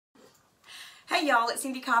Hey y'all, it's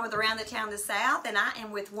Cindy Cobb with Around the Town the South, and I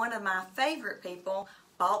am with one of my favorite people,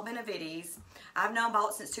 Balt Benavides. I've known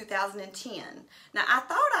Balt since 2010. Now, I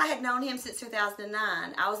thought I had known him since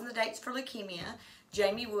 2009. I was in the Dates for Leukemia.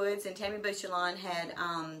 Jamie Woods and Tammy Bouchelon had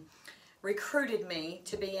recruited me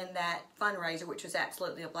to be in that fundraiser, which was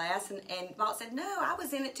absolutely a blast. And Balt said, no, I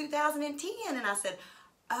was in it 2010. And I said,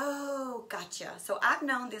 oh, gotcha. So I've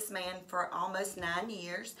known this man for almost 9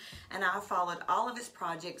 years, and I've followed all of his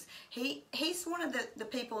projects. He's one of the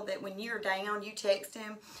people that when you're down, you text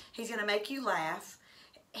him. He's going to make you laugh.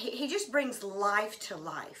 He just brings life to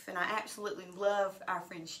life, and I absolutely love our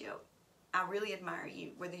friendship. I really admire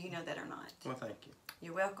you, whether you know that or not. Well, thank you.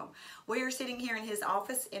 You're welcome. We are sitting here in his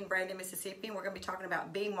office in Brandon, Mississippi, and we're going to be talking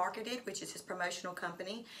about BMARKETED, which is his promotional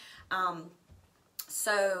company.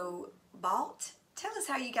 So, Balt, tell us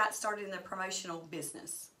how you got started in the promotional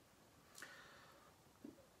business.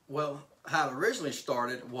 Well, how it originally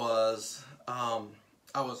started was I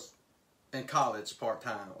was in college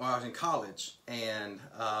part-time. Well, I was in college, and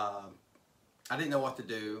I didn't know what to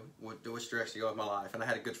do, which direction to go with my life. And I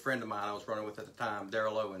had a good friend of mine I was running with at the time,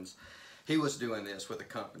 Daryl Owens. He was doing this with a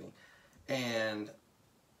company. And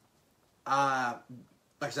like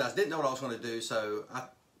I said, I didn't know what I was going to do, so I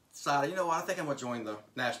decided, you know what, I think I'm going to join the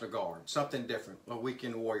National Guard, something different, a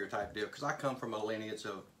weekend warrior type deal, because I come from a lineage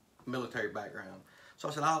of military background. So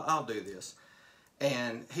I said, I'll do this.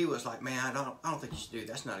 And he was like, man, I don't think you should do that.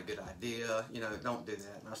 That's not a good idea. You know, don't do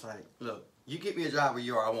that. And I was like, look, you get me a job where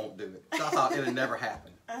you are, I won't do it. So I thought it would never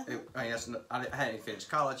happen. I hadn't finished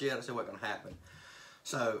college yet. I said, it wasn't going to happen.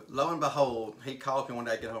 So lo and behold, he called me one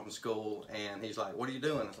day to get home from school, and he's like, what are you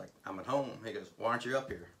doing? I was like, I'm at home. He goes, why aren't you up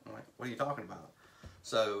here? I'm like, what are you talking about?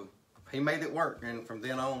 So he made it work, and from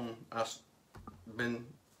then on, I've been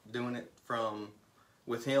doing it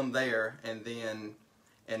with him there, and then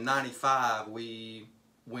in '95, we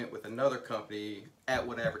went with another company,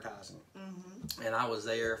 Atwood Advertising. Mm-hmm. And I was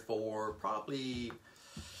there for probably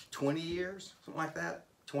 20 years, something like that,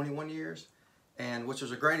 21 years, and which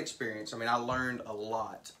was a great experience. I mean, I learned a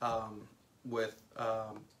lot with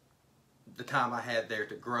the time I had there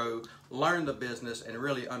to grow, learn the business, and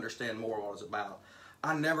really understand more what it's about.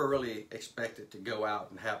 I never really expected to go out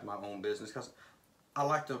and have my own business because I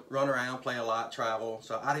like to run around, play a lot, travel,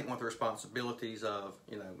 so I didn't want the responsibilities of,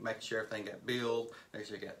 you know, making sure everything got billed, making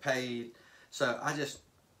sure it got paid. So I just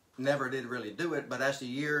never did really do it, but as the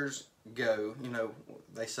years go, you know,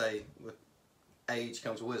 they say with age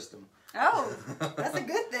comes wisdom. Oh, that's a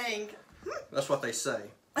good thing. That's what they say.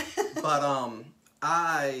 But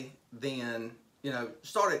I then, you know,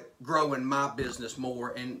 started growing my business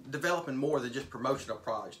more and developing more than just promotional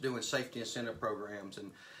products, doing safety incentive programs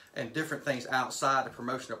and different things outside of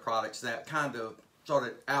promotional products that kind of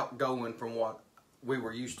started outgoing from what we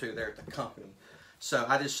were used to there at the company. So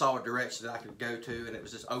I just saw a direction that I could go to, and it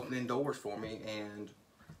was just opening doors for me, and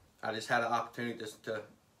I just had an opportunity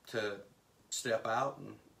to step out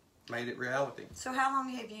and made it reality. So how long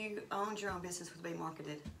have you owned your own business with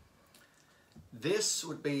BMARKETED? This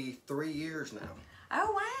would be 3 years now.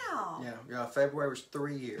 Oh, wow. Yeah, February was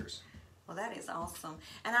 3 years. Well, that is awesome.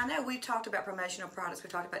 And I know we've talked about promotional products. We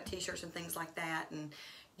talked about t-shirts and things like that. And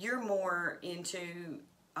you're more into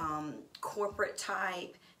corporate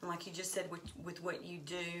type. And like you just said, with what you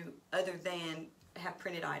do other than have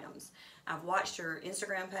printed items. I've watched your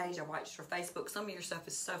Instagram page. I've watched your Facebook. Some of your stuff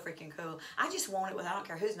is so freaking cool. I just want it I don't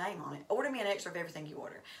care whose name on it. Order me an extra of everything you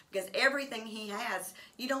order. Because everything he has,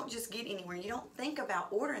 you don't just get anywhere. You don't think about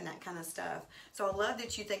ordering that kind of stuff. So I love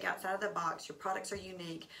that you think outside of the box. Your products are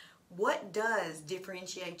unique. What does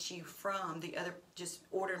differentiate you from the other just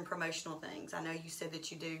ordering promotional things? I know you said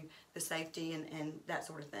that you do the safety and that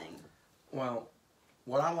sort of thing. Well,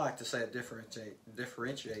 what I like to say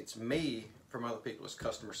differentiates me from other people is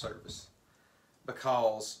customer service.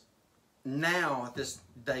 Because now at this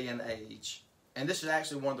day and age, and this is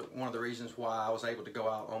actually one of the reasons why I was able to go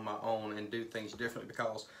out on my own and do things differently,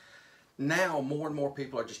 because now more and more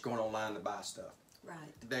people are just going online to buy stuff. Right.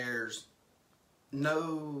 There's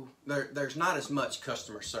not as much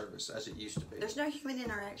customer service as it used to be. There's no human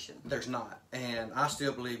interaction. There's not. And I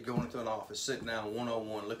still believe going into an office, sitting down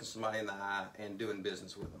one-on-one, looking somebody in the eye and doing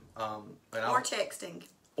business with them. Or texting.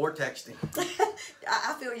 Or texting.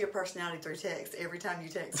 I feel your personality through text every time you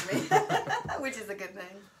text me, which is a good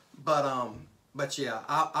thing. But yeah,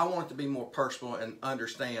 I want it to be more personal and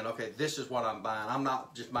understand, okay, this is what I'm buying. I'm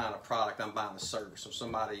not just buying a product, I'm buying a service. So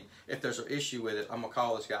somebody, if there's an issue with it, I'm going to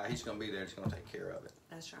call this guy. He's going to be there. He's going to take care of it.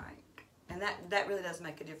 That's right. And that really does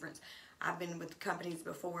make a difference. I've been with companies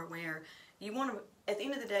before where you want to, at the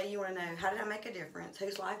end of the day, you want to know, how did I make a difference?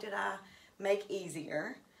 Whose life did I make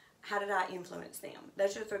easier? how did I influence them?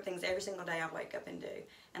 Those are the things every single day I wake up and do.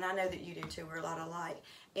 And I know that you do too. We're a lot alike.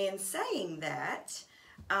 And saying that,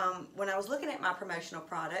 when I was looking at my promotional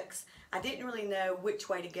products, I didn't really know which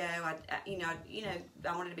way to go. I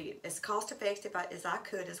wanted to be as cost effective as I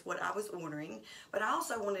could as what I was ordering, but I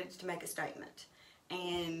also wanted to make a statement.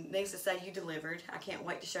 And needless to say, you delivered. I can't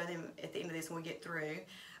wait to show them at the end of this when we get through.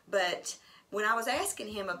 But when I was asking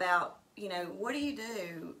him about, what do you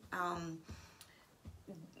do?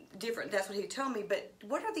 Different, that's what he told me, but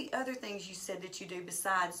what are the other things you said that you do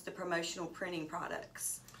besides the promotional printing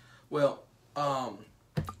products? Well,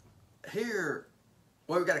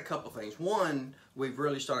 we've got a couple things. One, we've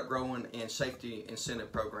really started growing in safety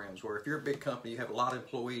incentive programs, where if you're a big company, you have a lot of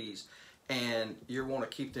employees, and you want to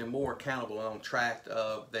keep them more accountable and on track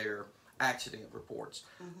of their accident reports.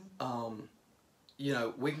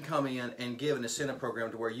 We can come in and give an incentive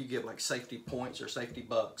program to where you give like safety points or safety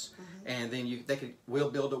bucks, and then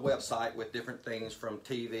we'll build a website with different things from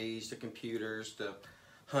TVs to computers to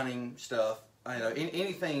hunting stuff.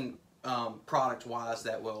 Anything product wise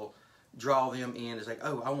that will draw them in is like,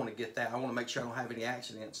 oh, I want to get that. I want to make sure I don't have any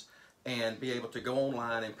accidents, and be able to go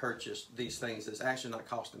online and purchase these things that's actually not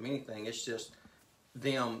costing them anything. It's just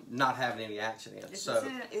them not having any accidents.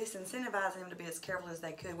 It's incentivizing them to be as careful as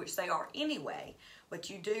they could, which they are anyway. But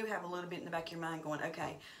you do have a little bit in the back of your mind going,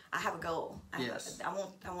 okay, I have a goal. Yes. I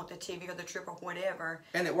want the TV or the trip or whatever.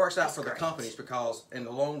 And it works out for the companies, because in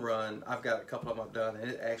the long run, I've got a couple of them I've done, and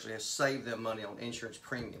it actually has saved them money on insurance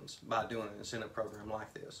premiums by doing an incentive program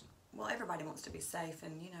like this. Well, everybody wants to be safe,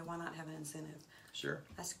 and why not have an incentive? Sure.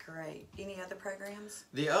 That's great. Any other programs?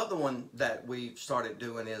 The other one that we've started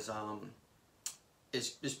doing is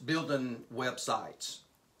just building websites.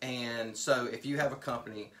 And so if you have a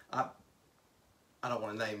company, I don't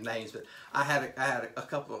want to name names, but I had a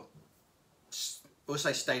couple of, let's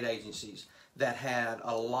say, state agencies that had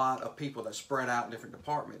a lot of people that spread out in different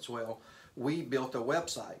departments. Well, we built a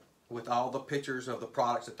website with all the pictures of the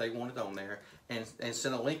products that they wanted on there, and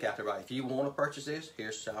sent a link out to everybody. If you want to purchase this,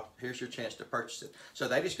 here's your chance to purchase it. So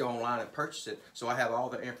they just go online and purchase it. So I have all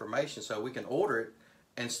the information, so we can order it,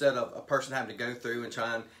 instead of a person having to go through and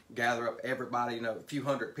try and gather up everybody, a few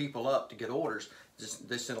hundred people up to get orders.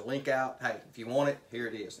 They send a link out. Hey, if you want it, here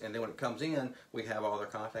it is. And then when it comes in, we have all their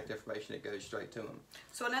contact information. It goes straight to them.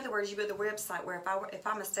 So in other words, you build a website where if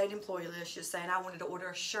I'm a state employee, let's just say, and I wanted to order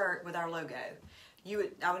a shirt with our logo,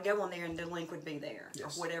 I would go on there and the link would be there.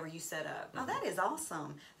 Yes. Or whatever you set up. Oh, that is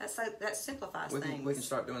awesome. That simplifies things. We can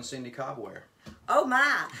start doing Cindy Cobb wear. Oh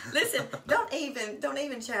my! Listen, don't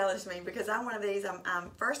even challenge me, because I'm one of these.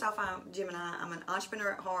 First off, I'm Gemini. I'm an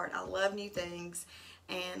entrepreneur at heart. I love new things,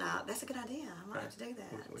 and that's a good idea. I might have to do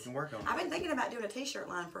that. We can work on it. I've been thinking about doing a T-shirt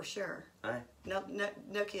line for sure. Hey.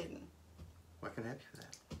 No kidding. I can help you with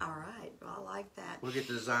that. All right. Well, I like that. We'll get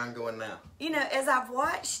the design going now. As I've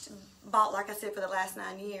watched Balt, like I said, for the last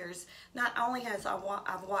 9 years, not only have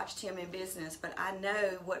I've watched him in business, but I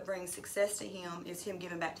know what brings success to him is him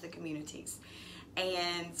giving back to the communities.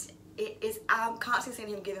 And I'm constantly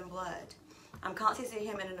seeing him giving blood. I'm constantly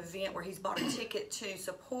seeing him at an event where he's bought a ticket to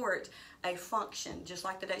support a function, just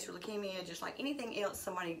like the Dates for Leukemia, just like anything else.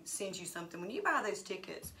 Somebody sends you something. When you buy those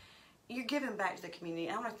tickets, you're giving back to the community.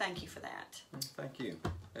 I want to thank you for that. Thank you.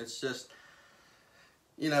 It's just,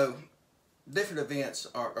 different events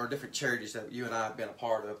or different charities that you and I have been a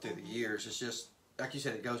part of through the years. It's just, like you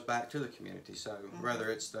said, it goes back to the community. So whether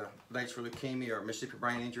it's the Dates for Leukemia or Mississippi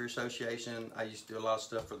Brain Injury Association, I used to do a lot of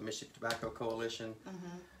stuff for the Mississippi Tobacco Coalition.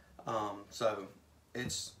 So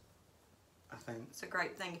I think it's a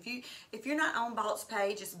great thing. If you're not on Balt's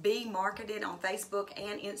page, it's BMARKETED on Facebook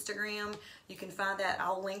and Instagram. You can find that.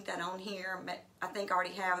 I'll link that on here. I think I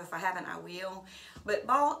already have. If I haven't, I will. But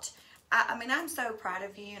Balt, I'm so proud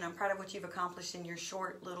of you, and I'm proud of what you've accomplished in your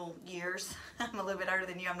short little years. I'm a little bit older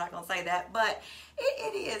than you. I'm not going to say that, but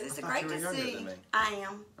it is. It's great to see. I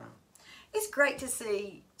am. Oh. It's great to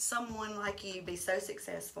see someone like you be so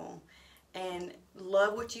successful and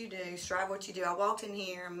love what you do, strive what you do. I walked in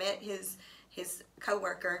here, met his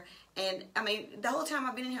co-worker, and the whole time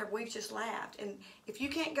I've been in here, we've just laughed. And if you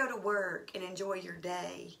can't go to work and enjoy your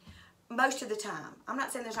day, most of the time, I'm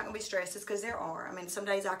not saying there's not going to be stresses, because there are. Some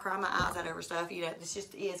days I cry my eyes out over stuff. This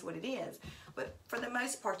just is what it is. But for the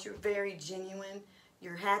most part, you're very genuine.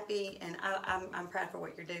 You're happy, and I'm proud for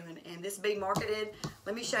what you're doing. And this BMARKETED,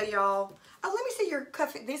 let me show y'all. Oh, let me see your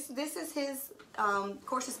cuff. This is his. Of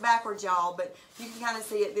course, it's backwards, y'all, but you can kind of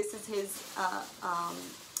see it. This is his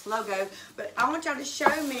logo. But I want y'all to show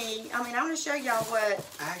me, I want to show y'all what.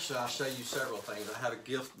 Actually, I'll show you several things. I have a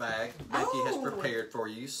gift bag Becky has prepared for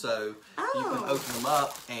you, so you can open them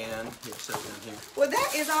up and set it in here. Well,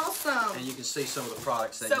 that is awesome. And you can see some of the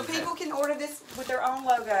products that you have. So people can order this with their own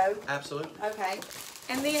logo. Absolutely. Okay.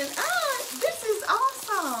 And then, this is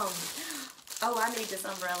awesome. Oh, I need this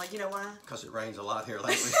umbrella. You know why? Because it rains a lot here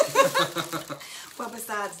lately. Well,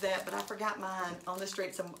 besides that, but I forgot mine on the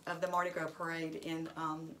streets of the Mardi Gras parade in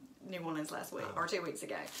New Orleans last week or 2 weeks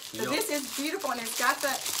ago. So this is beautiful, and it's got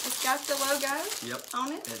the logo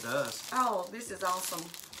on it. It does. Oh, this is awesome.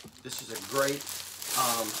 This is a great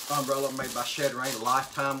umbrella made by Shed Rain,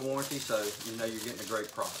 lifetime warranty, so you know you're getting a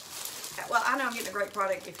great product. Well, I know I'm getting a great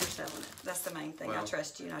product if you're selling it. That's the main thing. Well, I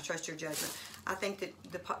trust you, and I trust your judgment. I think that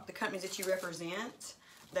the companies that you represent,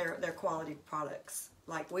 they're quality products.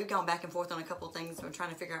 Like, we've gone back and forth on a couple of things. I'm trying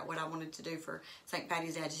to figure out what I wanted to do for St.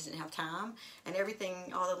 Patty's Day. I just didn't have time. And everything,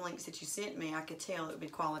 all the links that you sent me, I could tell it would be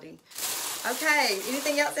quality. Okay,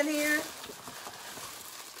 anything else in here?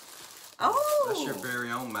 Oh! That's your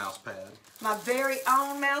very own mouse pad. My very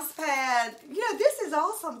own mouse pad. Yeah, this is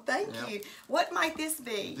awesome. Thank you. What might this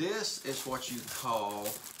be? This is what you call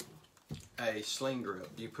a sling grip.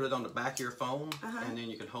 You put it on the back of your phone, and then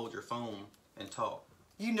you can hold your phone and talk.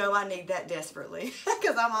 You know I need that desperately,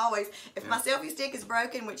 because I'm always, if my selfie stick is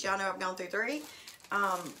broken, which y'all know I've gone through 3,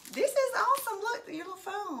 this is awesome. Look, your little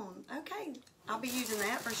phone. Okay, I'll be using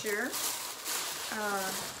that for sure.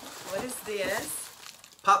 What is this?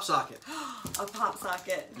 Pop socket. A pop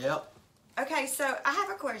socket. Yep. Okay, so I have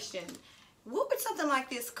a question. What would something like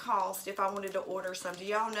this cost if I wanted to order some? Do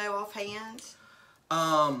y'all know offhand?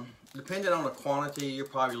 Depending on the quantity, you're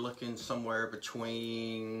probably looking somewhere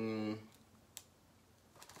between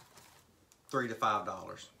 $3 to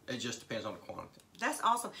 $5. It just depends on the quantity. That's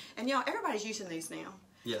awesome. And y'all, everybody's using these now.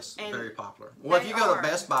 Yes, and very popular. Well, if you go to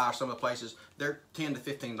Best Buy or some of the places, they're $10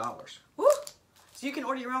 to $15. Woo! So you can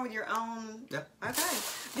order your own with your own. Yep. Okay.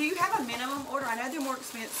 Do you have a minimum order? I know they're more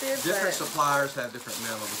expensive. Different suppliers have different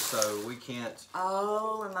minimums, so we can't.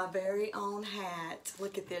 Oh, and my very own hat.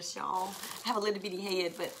 Look at this, y'all. I have a little bitty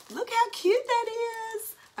head, but look how cute that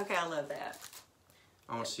is. Okay, I love that.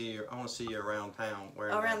 I want to see you. I want to see you around town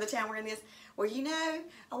wearing. Around the town wearing this. Well, you know,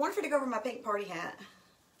 I wonder if it'd go over my pink party hat.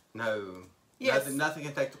 No. Yes. Nothing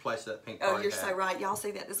can take the place of that pink party hat. Oh, you're so right. Y'all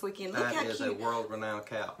see that this weekend. Look how cute. That is a world-renowned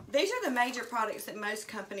cap. These are the major products that most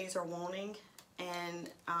companies are wanting,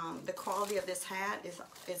 and the quality of this hat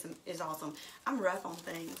is awesome. I'm rough on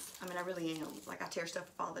things. I mean, I really am. Like, I tear stuff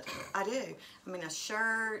up all the time. I do. I mean, a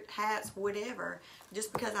shirt, hats, whatever.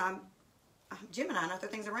 Just because I'm Jim and I know throw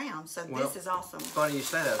things around, so this is awesome. Funny you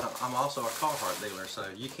say that. I'm also a Carhartt dealer, so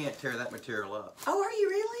you can't tear that material up. Oh, are you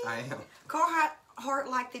really? I am. Carhartt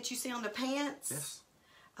like that you see on the pants? Yes.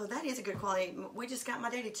 Oh, that is a good quality. We just got my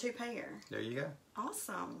daddy 2 pair. There you go.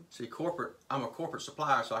 Awesome. See, I'm a corporate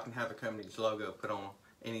supplier, so I can have a company's logo put on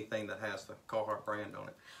anything that has the Carhartt brand on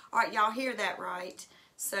it. All right, y'all hear that right?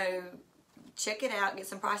 So check it out. Get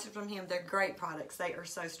some prices from him. They're great products. They are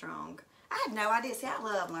so strong. I had no idea. See, I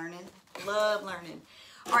love learning. Love learning.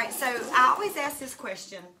 All right, so I always ask this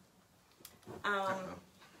question.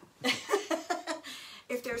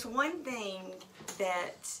 If there's one thing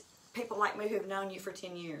that people like me who've known you for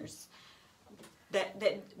 10 years that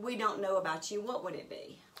we don't know about you, what would it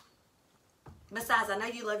be? Besides, I know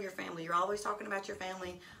you love your family. You're always talking about your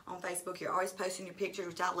family on Facebook. You're always posting your pictures,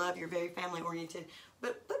 which I love. You're very family oriented.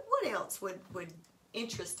 But what else would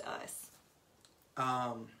interest us?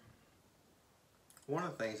 One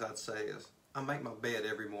of the things I'd say is I make my bed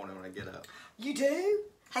every morning when I get up. You do?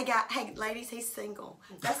 Hey ladies, he's single.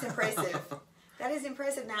 That's impressive. That is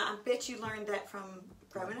impressive. Now, I bet you learned that from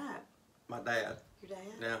growing up. My dad. Your dad?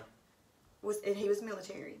 Yeah. And he was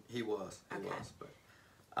military? He was. Okay. He was. But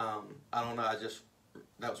I don't know.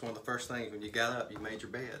 That was one of the first things when you got up, you made your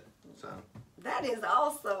bed. So. That is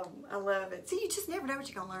awesome. I love it. See, you just never know what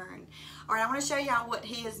you're going to learn. All right, I want to show y'all what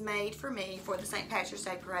he has made for me for the St. Patrick's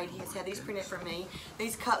Day Parade. He has had these printed for me.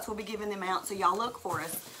 These cups will be giving them out, so y'all look for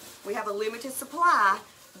us. We have a limited supply,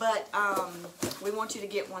 but we want you to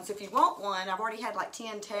get one. So if you want one, I've already had like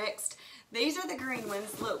 10 texts. These are the green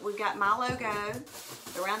ones. Look, we've got my logo,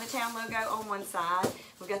 the Around the Town logo on one side.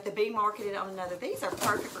 We've got the BMARKETED on another. These are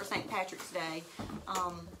perfect for St. Patrick's Day.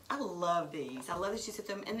 I love these. I love that you see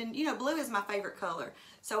them. And then, you know, blue is my favorite color.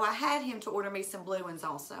 So I had him to order me some blue ones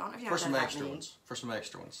also. I don't know if you know for some extra ones. For some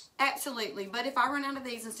extra ones. Absolutely. But if I run out of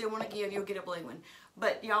these and still want to give, you'll get a blue one.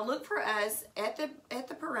 But y'all look for us at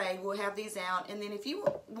the parade. We'll have these out. And then if you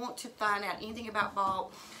want to find out anything about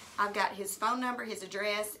Balt, I've got his phone number, his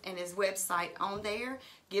address, and his website on there.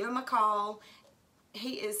 Give him a call.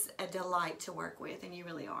 he is a delight to work with, and you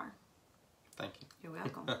really are. Thank you. You're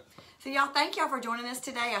welcome. So y'all, thank y'all for joining us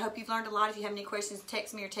today. I hope you've learned a lot. If you have any questions,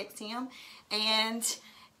 text me or text him. And if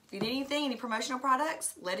you need anything, any promotional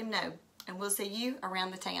products, let him know. And we'll see you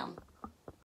around the town.